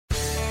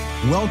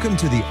Welcome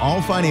to the All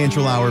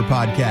Financial Hour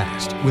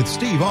podcast with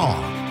Steve All.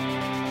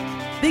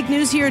 Big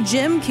news here.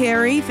 Jim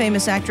Carrey,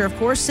 famous actor, of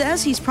course,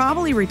 says he's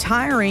probably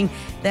retiring.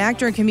 The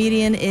actor and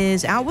comedian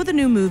is out with a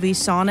new movie,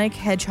 Sonic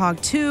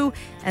Hedgehog 2,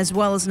 as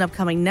well as an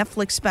upcoming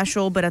Netflix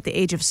special. But at the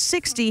age of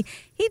 60,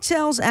 he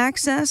tells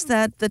Access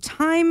that the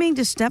timing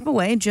to step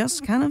away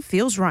just kind of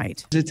feels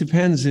right. It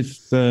depends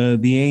if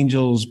the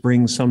angels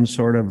bring some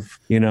sort of,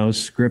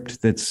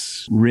 script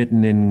that's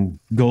written in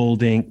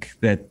gold ink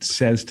that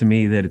says to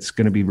me that it's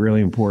going to be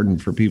really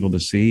important for people to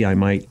see. I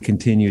might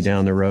continue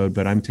down the road,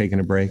 but I'm taking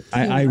a break.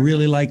 I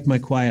really like my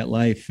quiet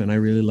life, and I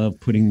really love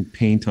putting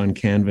paint on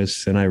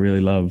canvas, and I really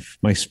love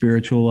my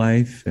spiritual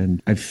life.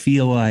 And I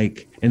feel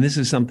like, and this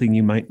is something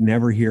you might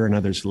never hear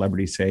another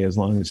celebrity say as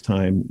long as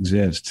time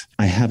exists,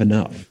 I have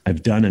enough.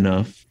 I've done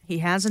enough. He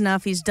has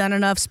enough. He's done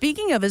enough.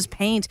 Speaking of his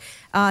paint,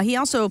 he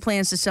also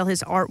plans to sell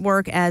his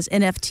artwork as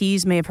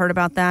NFTs. May have heard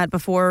about that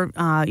before,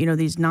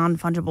 these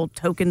non-fungible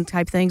token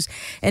type things.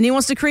 And he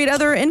wants to create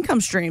other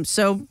income streams.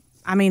 So,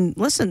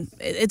 listen,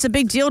 it's a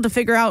big deal to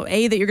figure out,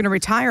 A, that you're going to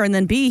retire, and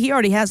then B, he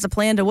already has the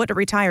plan to what to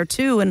retire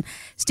to. And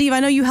Steve, I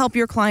know you help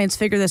your clients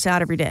figure this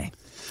out every day.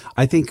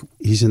 I think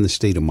he's in the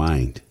state of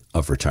mind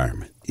of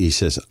retirement. He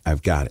says,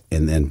 I've got it.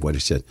 And then what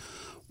he said,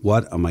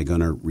 what am I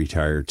going to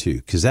retire to?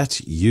 Because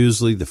that's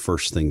usually the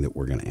first thing that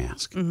we're going to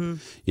ask.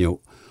 Mm-hmm.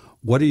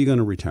 What are you going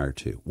to retire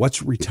to?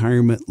 What's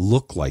retirement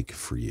look like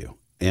for you?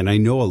 And I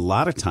know a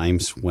lot of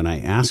times when I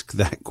ask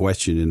that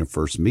question in the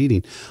first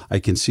meeting, I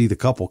can see the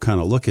couple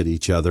kind of look at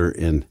each other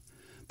and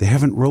they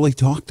haven't really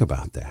talked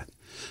about that.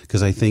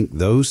 Because I think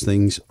those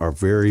things are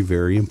very,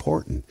 very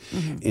important.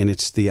 Mm-hmm. And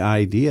it's the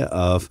idea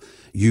of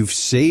you've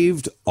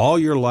saved all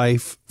your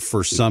life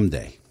for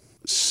someday.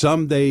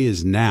 Someday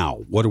is now.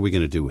 What are we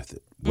going to do with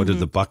it? What are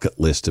the bucket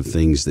list of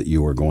things that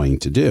you are going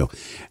to do?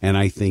 And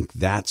I think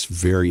that's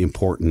very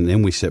important. And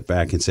then we sit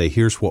back and say,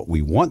 here's what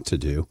we want to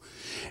do.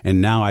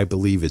 And now I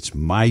believe it's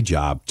my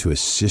job to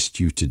assist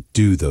you to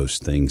do those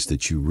things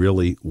that you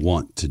really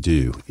want to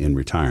do in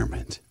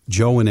retirement.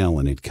 Joe and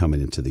Ellen had come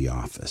into the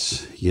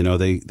office.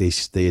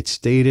 They had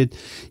stated,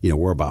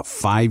 we're about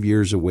 5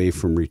 years away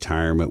from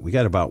retirement. We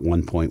got about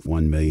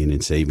 $1.1 million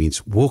in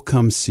savings. We'll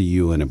come see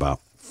you in about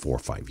 4 or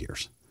 5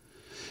 years.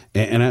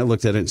 And I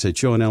looked at it and said,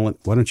 Joe and Ellen,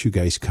 why don't you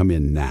guys come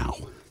in now?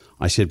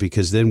 I said,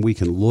 because then we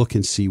can look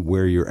and see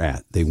where you're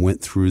at. They went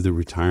through the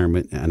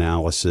retirement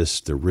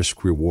analysis, their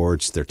risk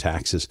rewards, their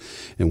taxes.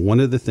 And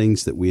one of the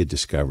things that we had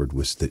discovered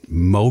was that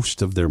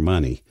most of their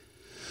money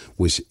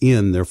was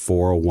in their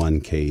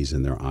 401ks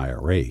and their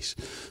IRAs.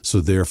 So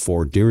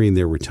therefore, during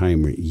their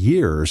retirement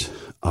years,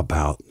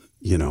 about,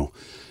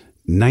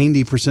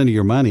 90% of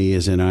your money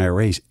is in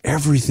IRAs.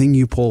 Everything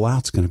you pull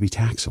out is going to be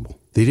taxable.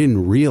 They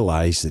didn't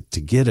realize that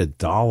to get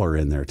 $1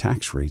 in their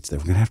tax rates, they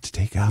were going to have to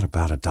take out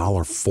about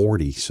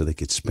 $1.40 so they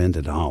could spend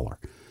 $1.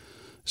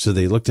 So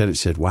they looked at it and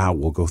said, wow,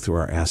 we'll go through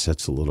our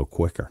assets a little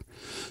quicker.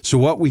 So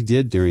what we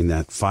did during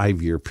that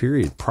 5-year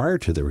period prior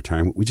to their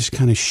retirement, we just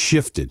kind of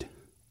shifted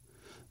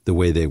the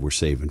way they were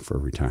saving for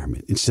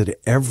retirement. Instead of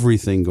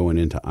everything going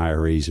into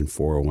IRAs and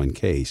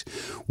 401ks,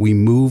 we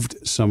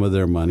moved some of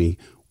their money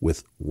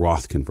with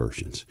Roth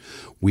conversions.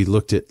 We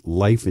looked at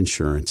life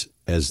insurance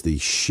as the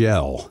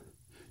shell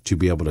to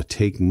be able to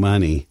take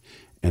money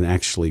and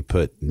actually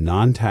put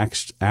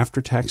non-taxed,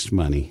 after-tax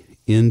money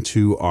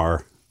into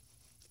our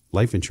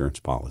life insurance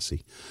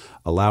policy,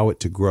 allow it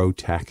to grow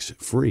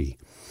tax-free.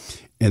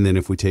 And then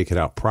if we take it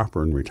out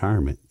proper in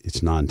retirement,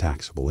 it's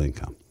non-taxable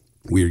income.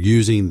 We're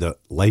using the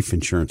life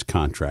insurance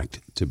contract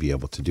to be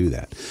able to do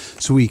that.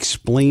 So we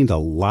explained a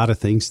lot of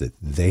things that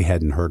they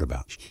hadn't heard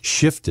about,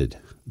 shifted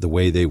the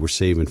way they were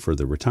saving for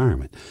the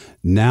retirement.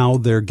 Now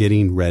they're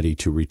getting ready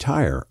to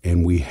retire,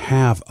 and we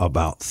have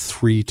about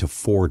 3 to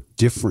 4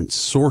 different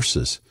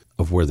sources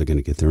of where they're going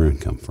to get their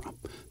income from.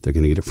 They're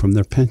going to get it from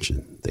their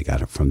pension. They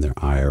got it from their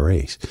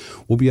IRAs.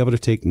 We'll be able to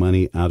take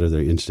money out of their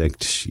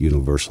Index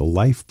Universal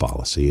Life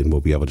policy, and we'll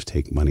be able to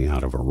take money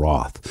out of a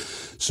Roth.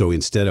 So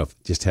instead of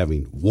just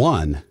having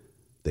one,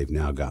 they've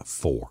now got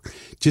 4.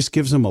 Just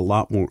gives them a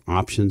lot more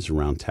options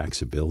around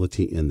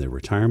taxability in their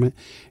retirement.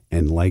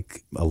 And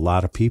like a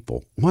lot of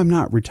people, well, I'm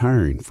not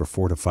retiring for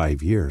 4 to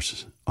 5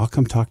 years. I'll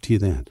come talk to you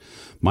then.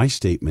 My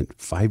statement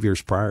 5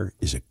 years prior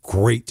is a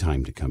great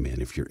time to come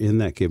in. If you're in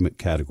that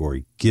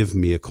category, give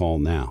me a call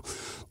now.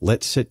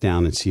 Let's sit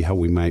down and see how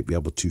we might be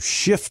able to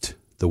shift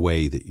the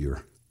way that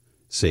you're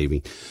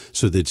saving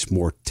so that it's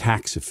more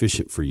tax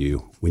efficient for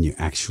you when you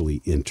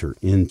actually enter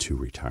into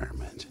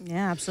retirement.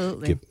 Yeah,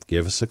 absolutely.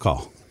 Give us a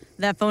call.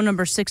 That phone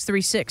number,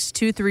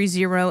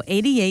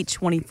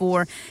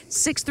 636-230-8824,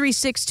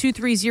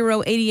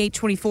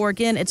 636-230-8824.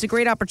 Again, it's a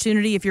great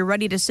opportunity if you're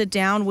ready to sit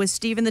down with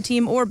Steve and the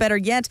team, or better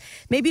yet,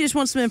 maybe you just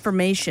want some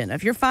information.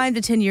 If you're 5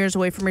 to 10 years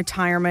away from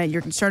retirement,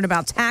 you're concerned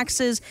about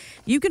taxes,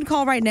 you can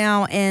call right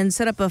now and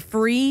set up a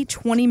free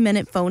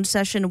 20-minute phone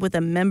session with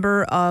a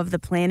member of the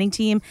planning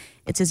team.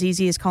 It's as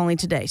easy as calling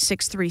today,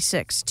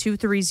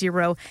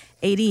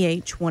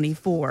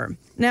 636-230-8824.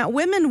 Now,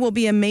 women will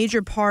be a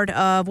major part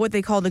of what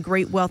they call the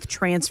Great Wealth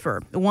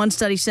Transfer. One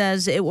study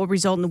says it will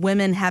result in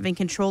women having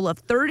control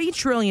of $30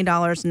 trillion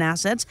in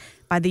assets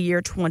by the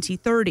year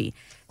 2030.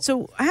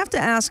 So I have to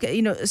ask,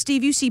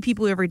 Steve, you see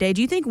people every day.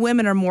 Do you think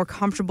women are more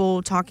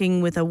comfortable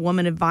talking with a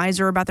woman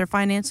advisor about their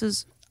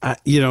finances?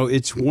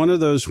 It's one of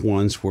those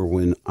ones where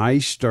when I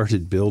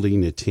started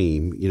building a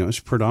team,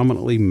 it's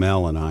predominantly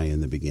Mel and I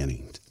in the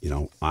beginning.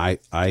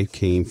 I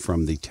came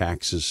from the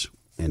taxes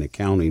and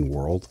accounting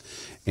world,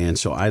 and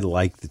so I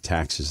liked the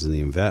taxes and the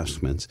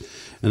investments.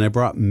 And I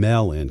brought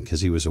Mel in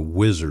because he was a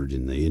wizard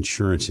in the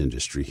insurance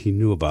industry. He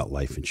knew about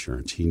life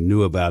insurance. He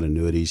knew about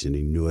annuities, and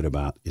he knew it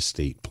about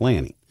estate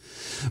planning.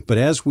 But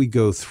as we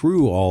go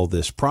through all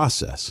this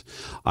process,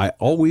 I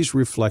always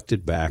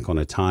reflected back on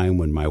a time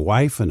when my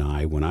wife and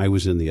I, when I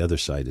was in the other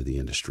side of the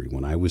industry,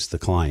 when I was the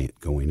client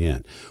going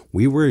in,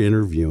 we were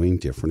interviewing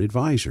different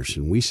advisors.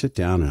 And we sit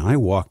down, and I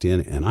walked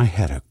in, and I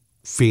had a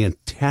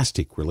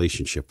fantastic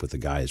relationship with the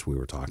guy as we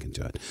were talking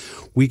to it.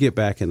 We get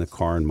back in the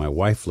car, and my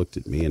wife looked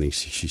at me, and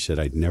she said,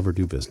 "I'd never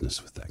do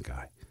business with that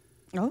guy."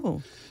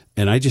 Oh.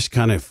 And I just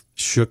kind of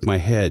shook my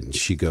head, and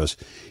she goes,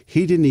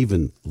 "He didn't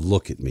even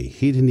look at me.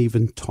 He didn't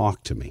even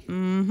talk to me."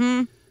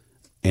 Mm-hmm.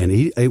 And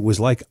it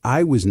was like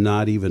I was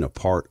not even a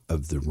part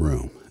of the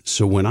room.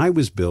 So when I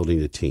was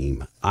building a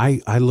team,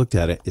 I looked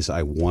at it as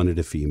I wanted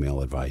a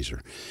female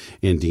advisor.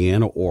 And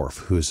Deanna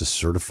Orff, who is a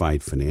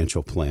certified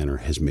financial planner,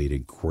 has made a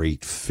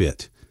great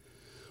fit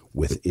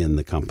within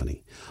the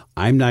company.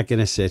 I'm not going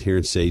to sit here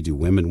and say, do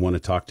women want to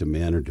talk to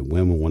men or do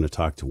women want to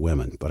talk to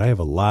women? But I have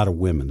a lot of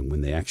women when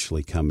they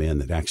actually come in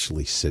that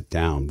actually sit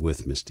down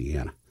with Miss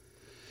Deanna.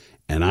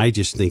 And I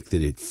just think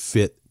that it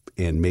fit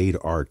and made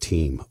our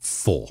team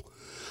full.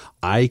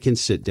 I can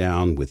sit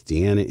down with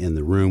Deanna in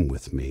the room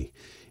with me,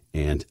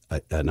 and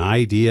an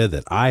idea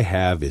that I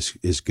have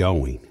is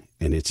going,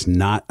 and it's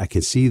not, I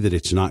can see that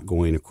it's not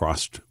going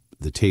across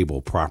the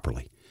table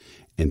properly.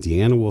 And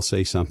Deanna will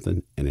say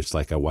something, and it's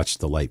like I watch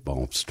the light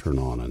bulbs turn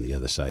on the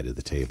other side of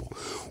the table.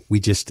 We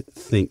just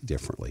think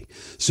differently.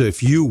 So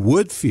if you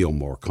would feel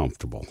more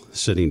comfortable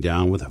sitting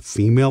down with a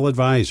female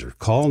advisor,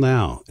 call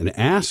now and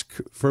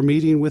ask for a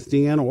meeting with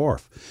Deanna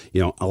Orff.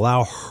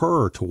 Allow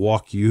her to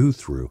walk you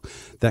through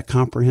that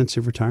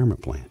comprehensive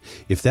retirement plan.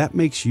 If that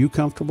makes you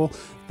comfortable,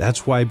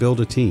 that's why I build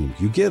a team.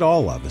 You get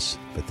all of us,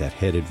 but that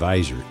head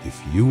advisor,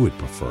 if you would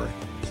prefer it,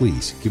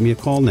 please give me a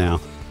call now.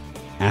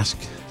 Ask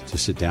to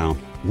sit down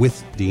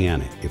with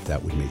Deanna if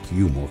that would make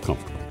you more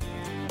comfortable.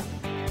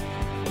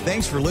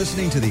 Thanks for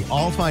listening to the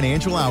All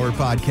Financial Hour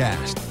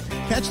podcast.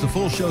 Catch the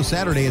full show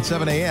Saturday at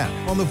 7 a.m.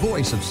 on the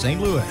voice of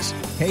St. Louis,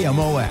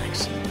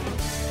 KMOX.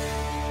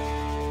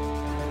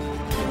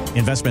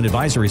 Investment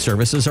advisory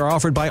services are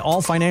offered by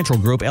All Financial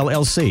Group,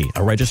 LLC,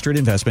 a registered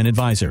investment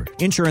advisor.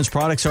 Insurance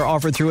products are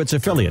offered through its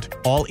affiliate,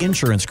 All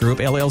Insurance Group,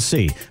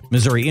 LLC,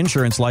 Missouri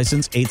Insurance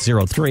License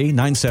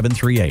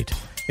 803-9738.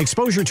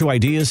 Exposure to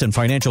ideas and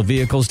financial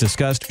vehicles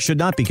discussed should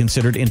not be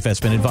considered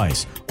investment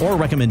advice or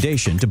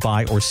recommendation to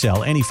buy or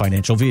sell any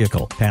financial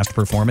vehicle. Past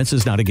performance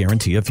is not a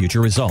guarantee of future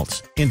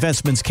results.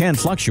 Investments can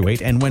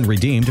fluctuate and when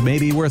redeemed may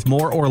be worth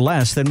more or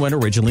less than when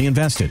originally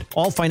invested.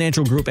 All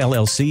Financial Group,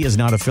 LLC is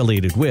not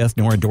affiliated with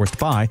nor endorsed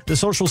by the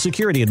Social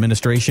Security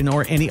Administration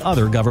or any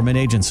other government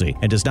agency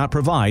and does not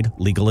provide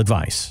legal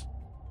advice.